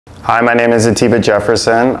Hi, my name is Atiba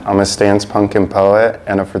Jefferson. I'm a stance pumpkin poet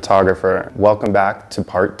and a photographer. Welcome back to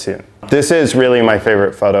part 2. This is really my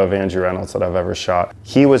favorite photo of Andrew Reynolds that I've ever shot.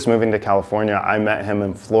 He was moving to California. I met him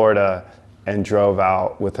in Florida and drove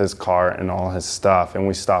out with his car and all his stuff, and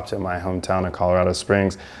we stopped at my hometown of Colorado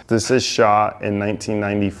Springs. This is shot in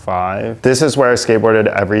 1995. This is where I skateboarded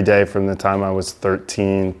every day from the time I was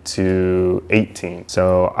 13 to 18.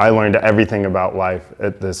 So I learned everything about life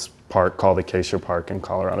at this park called Acacia Park in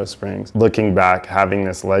Colorado Springs. Looking back, having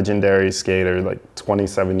this legendary skater like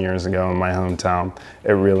 27 years ago in my hometown,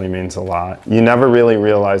 it really means a lot. You never really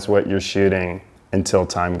realize what you're shooting until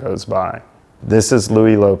time goes by. This is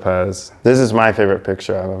Louis Lopez. This is my favorite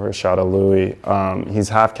picture I've ever shot of Louis. He's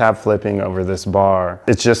half cab flipping over this bar.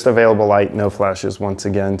 It's just available light, no flashes, once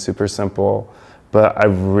again, super simple. But I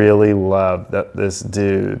really love that this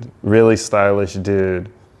dude, really stylish dude,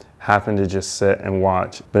 happened to just sit and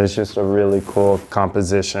watch. But it's just a really cool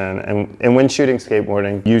composition. And when shooting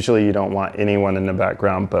skateboarding, usually you don't want anyone in the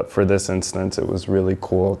background, but for this instance, it was really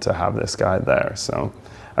cool to have this guy there. So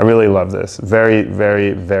I really love this. Very,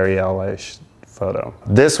 very, very LA photo.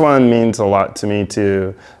 This one means a lot to me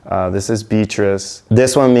too. This is Beatrice.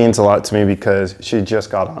 This one means a lot to me because she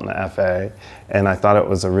just got on the FA, and I thought it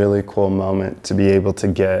was a really cool moment to be able to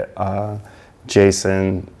get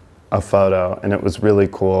Jason a photo, and it was really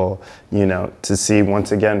cool, you know, to see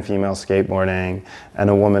once again female skateboarding and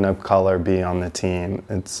a woman of color be on the team.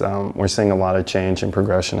 It's we're seeing a lot of change and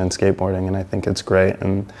progression in skateboarding, and I think it's great,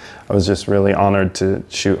 and I was just really honored to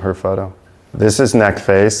shoot her photo. This is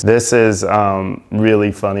Neckface. This is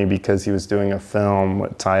really funny because he was doing a film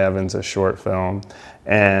with Ty Evans, a short film,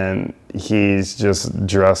 and he's just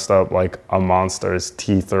dressed up like a monster. His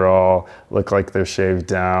teeth are all look like they're shaved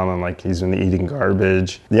down and like he's been eating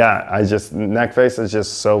garbage. Yeah, Neckface is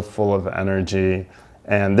just so full of energy.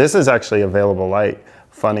 And this is actually available light.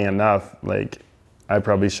 Funny enough, like I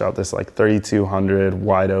probably shot this like 3200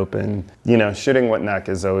 wide open. You know, shooting with Neck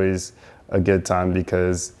is always a good time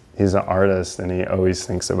because he's an artist and he always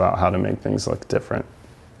thinks about how to make things look different.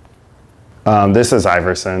 This is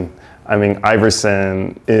Iverson. I mean,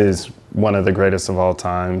 Iverson is one of the greatest of all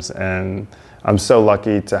times, and I'm so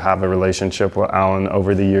lucky to have a relationship with Alan.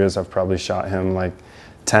 Over the years, I've probably shot him like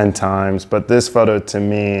 10 times, but this photo to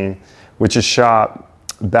me, which is shot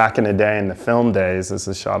back in the day, in the film days, this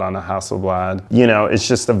is shot on a Hasselblad. You know, it's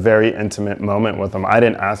just a very intimate moment with him. I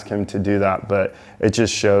didn't ask him to do that, but it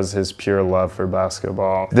just shows his pure love for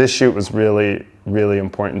basketball. This shoot was really, really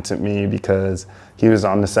important to me because he was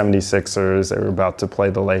on the 76ers. They were about to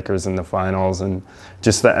play the Lakers in the finals, and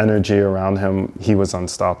just the energy around him, he was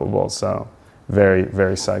unstoppable. So very,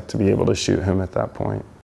 very psyched to be able to shoot him at that point.